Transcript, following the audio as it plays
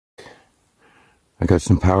I got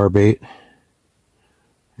some power bait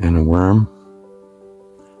and a worm.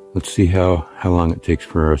 Let's see how long it takes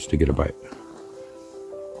for us to get a bite.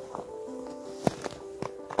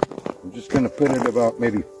 I'm just going to put it about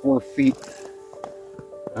maybe 4 feet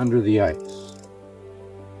under the ice.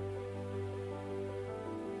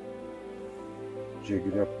 Jig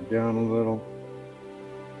it up and down a little.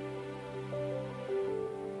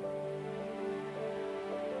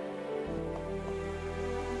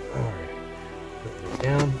 Alright, put it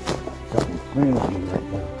down. Something playing with me right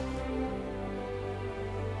now.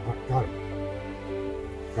 Oh, got him.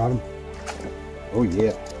 Got him. Oh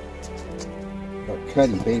yeah. Got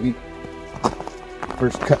cutty, baby.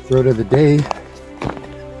 First cutthroat of the day.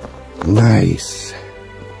 Nice.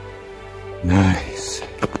 Nice.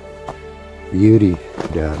 Beauty,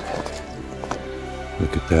 Dad.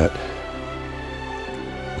 Look at that.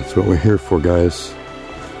 That's what we're here for, guys.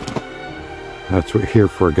 That's what we're here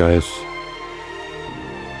for, guys.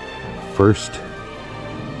 First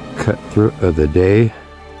cutthroat of the day.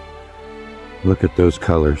 Look at those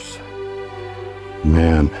colors.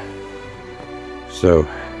 Man. So,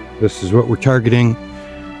 this is what we're targeting.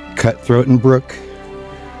 Cutthroat and brook.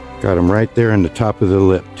 Got them right there on the top of the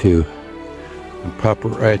lip, too. And pop it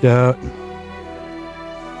right out.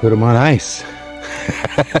 Put them on ice.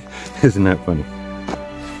 Isn't that funny?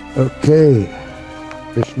 Okay.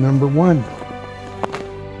 Fish number 1.